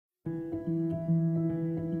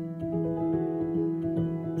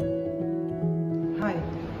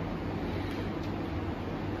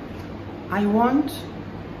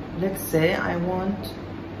Let's say I want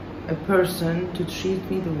a person to treat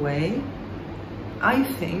me the way I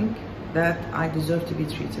think that I deserve to be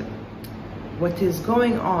treated. What is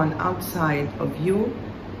going on outside of you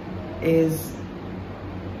is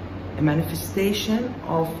a manifestation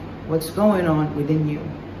of what's going on within you.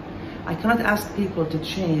 I cannot ask people to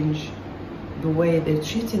change the way they're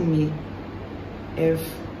treating me if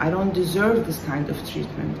I don't deserve this kind of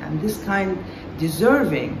treatment. And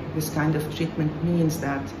deserving this kind of treatment means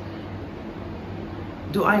that,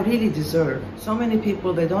 do I really deserve? So many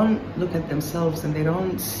people, they don't look at themselves and they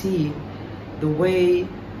don't see the way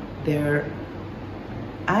they're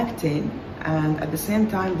acting, and at the same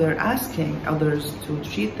time they're asking others to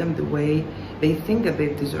treat them the way they think that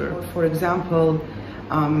they deserve. For example,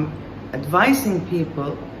 advising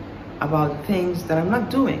people about things that I'm not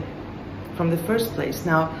doing from the first place.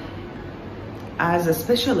 Now, as a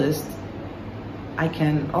specialist, I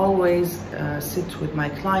can always sit with my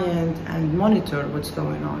client and monitor what's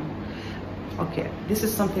going on. Okay, this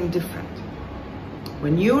is something different.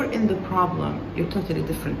 When you're in the problem, you're a totally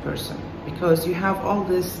different person, because you have all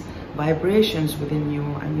these vibrations within you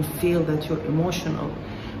and you feel that you're emotional.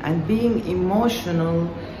 And being emotional,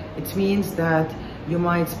 it means that you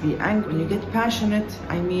might be angry. When you get passionate,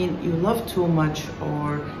 I mean you love too much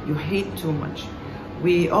or you hate too much.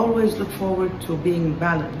 We always look forward to being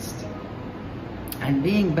balanced. And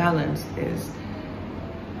being balanced is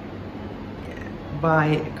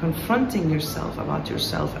by confronting yourself about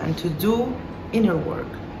yourself and to do inner work,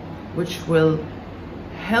 which will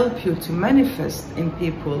help you to manifest in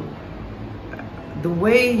people the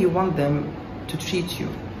way you want them to treat you.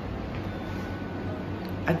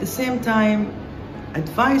 At the same time,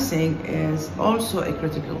 advising is also a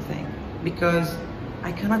critical thing, because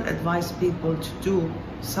I cannot advise people to do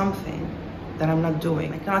something that I'm not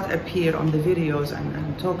doing. I cannot appear on the videos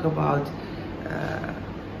and talk about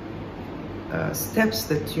steps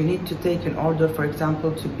that you need to take in order, for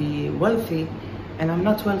example, to be wealthy, and I'm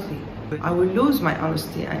not wealthy. I will lose my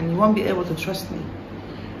honesty and you won't be able to trust me.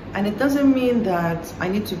 And it doesn't mean that I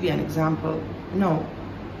need to be an example. No,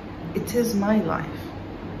 it is my life.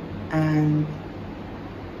 And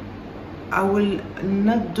I will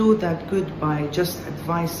not do that good by just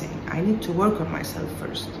advising. I need to work on myself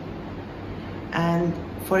first. And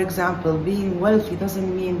for example, being wealthy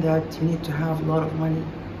doesn't mean that you need to have a lot of money.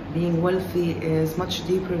 Being wealthy is much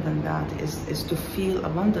deeper than that. Is to feel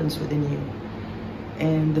abundance within you,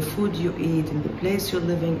 and the food you eat, and the place you're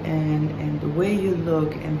living in, and the way you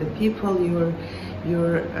look, and the people you're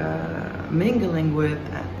mingling with.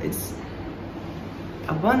 It's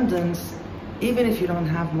abundance. Even if you don't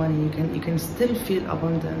have money, you can still feel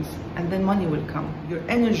abundance, and then money will come. Your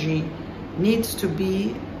energy needs to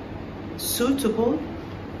be suitable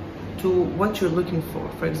to what you're looking for.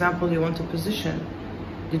 For example, you want a position.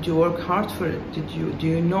 Did you work hard for it? Do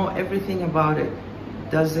you know everything about it?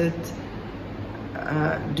 Does it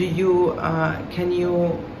can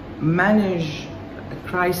you manage a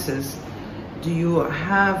crisis? Do you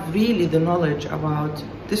have really the knowledge about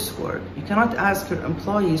this work? You cannot ask your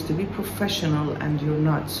employees to be professional and you're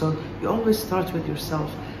not. So you always start with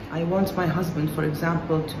yourself. I want my husband, for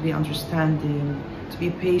example, to be understanding, to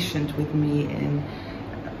be patient with me, and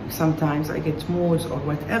sometimes I get moods or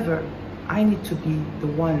whatever. I need to be the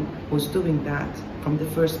one who's doing that from the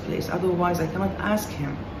first place. Otherwise, I cannot ask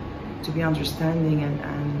him to be understanding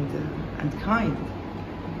and kind.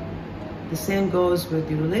 The same goes with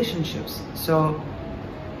the relationships. So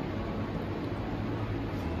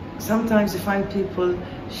sometimes you find people,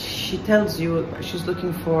 she tells you she's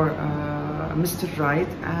looking for Mr. Right,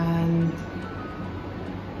 and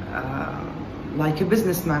like a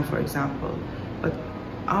businessman, for example. But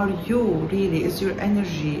are you really, is your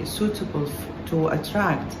energy suitable to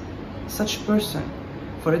attract such person?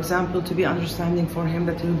 For example, to be understanding for him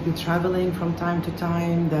that he will be traveling from time to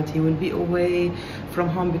time, that he will be away from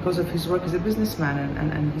home because of his work as a businessman,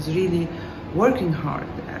 and he's really working hard,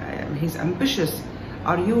 he's ambitious.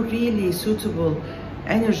 Are you really suitable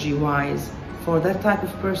energy-wise for that type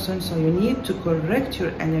of person? So you need to correct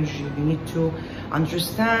your energy. You need to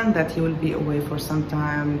understand that he will be away for some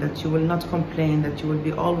time, that you will not complain, that you will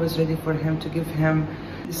be always ready for him, to give him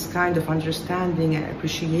this kind of understanding and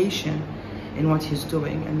appreciation in what he's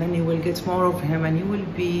doing. And then you will get more of him, and you will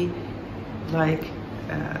be like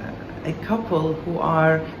a couple who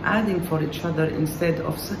are adding for each other instead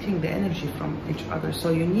of sucking the energy from each other.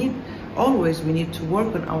 So we need to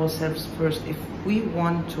work on ourselves first if we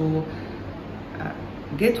want to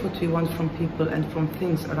get what we want from people and from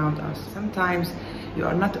things around us. Sometimes you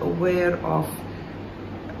are not aware of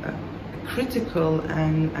critical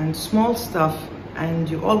and small stuff and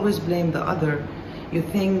you always blame the other. You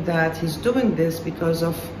think that he's doing this because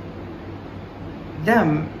of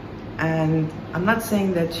them. And I'm not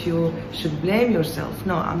saying that you should blame yourself.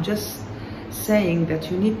 No, I'm just saying that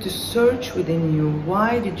you need to search within you.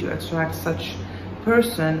 Why did you attract such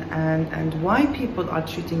person, and why people are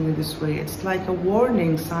treating you this way? It's like a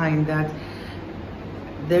warning sign that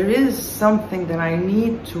there is something that I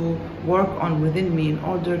need to work on within me in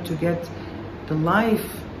order to get the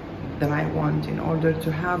life that I want, in order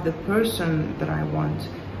to have the person that I want.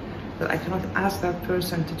 But I cannot ask that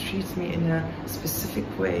person to treat me in a specific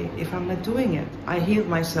way if I'm not doing it. I healed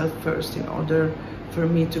myself first in order for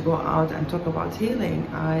me to go out and talk about healing.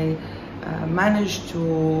 I managed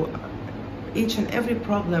to, each and every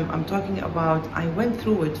problem I'm talking about, I went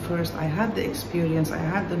through it first. I had the experience, I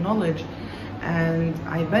had the knowledge, and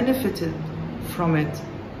I benefited from it.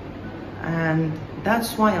 And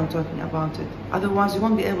that's why I'm talking about it. Otherwise, you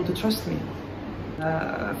won't be able to trust me.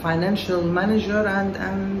 Financial manager,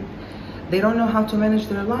 and they don't know how to manage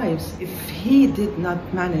their lives. If he did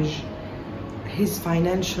not manage his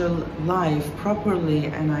financial life properly,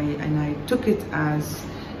 and I took it as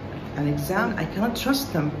an exam, I cannot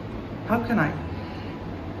trust them. How can I?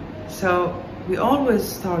 So we always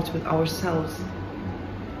start with ourselves.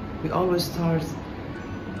 We always start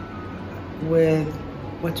with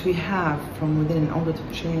what we have from within in order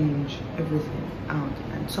to change everything out.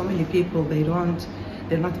 And so many people, they're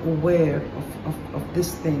not aware of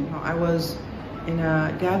this thing. I was in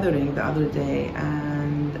a gathering the other day,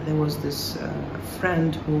 and there was this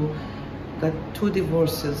friend who got 2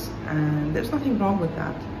 divorces, and there's nothing wrong with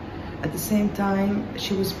that. At the same time,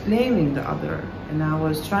 she was blaming the other, and I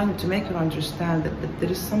was trying to make her understand that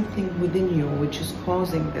there is something within you which is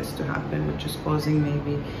causing this to happen, which is causing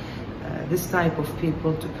maybe this type of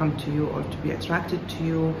people to come to you or to be attracted to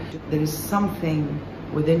you. There is something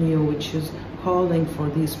within you which is calling for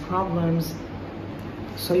these problems.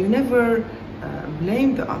 So you never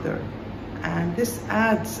blame the other. And this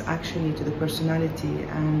adds actually to the personality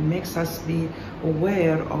and makes us be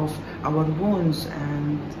aware of our wounds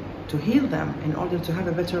and to heal them in order to have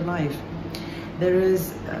a better life. There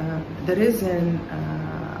is in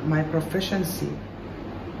my proficiency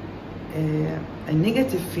a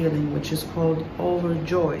negative feeling which is called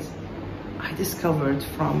overjoy. I discovered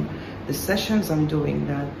from the sessions I'm doing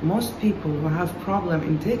that most people who have problem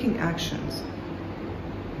in taking actions,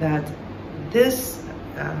 that this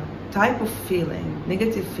type of feeling,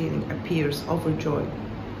 negative feeling, appears, overjoy.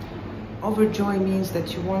 Overjoy means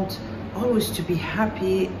that you want always to be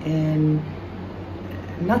happy, and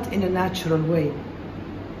not in a natural way,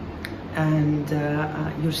 and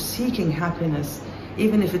you're seeking happiness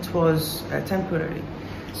even if it was temporary.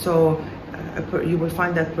 So you will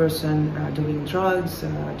find that person doing drugs,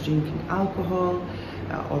 drinking alcohol,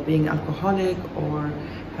 or being alcoholic, or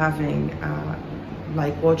having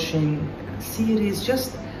like watching series,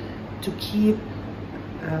 just to keep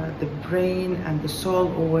the brain and the soul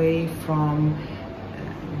away from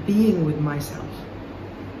being with myself.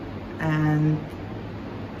 And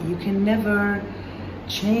you can never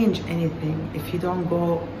change anything if you don't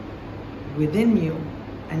go within you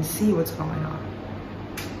and see what's going on,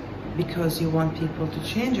 because you want people to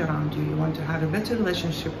change around you. You want to have a better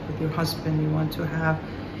relationship with your husband, you want to have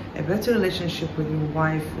a better relationship with your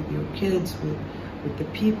wife, with your kids, with the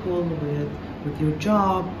people, with your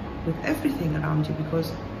job, with everything around you,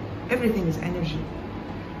 because everything is energy.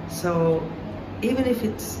 So even if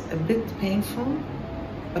it's a bit painful,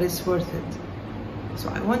 but it's worth it. So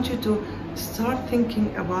I want you to start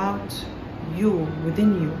thinking about you,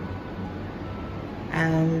 within you,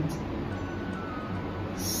 and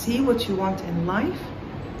see what you want in life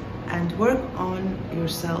and work on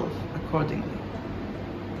yourself accordingly.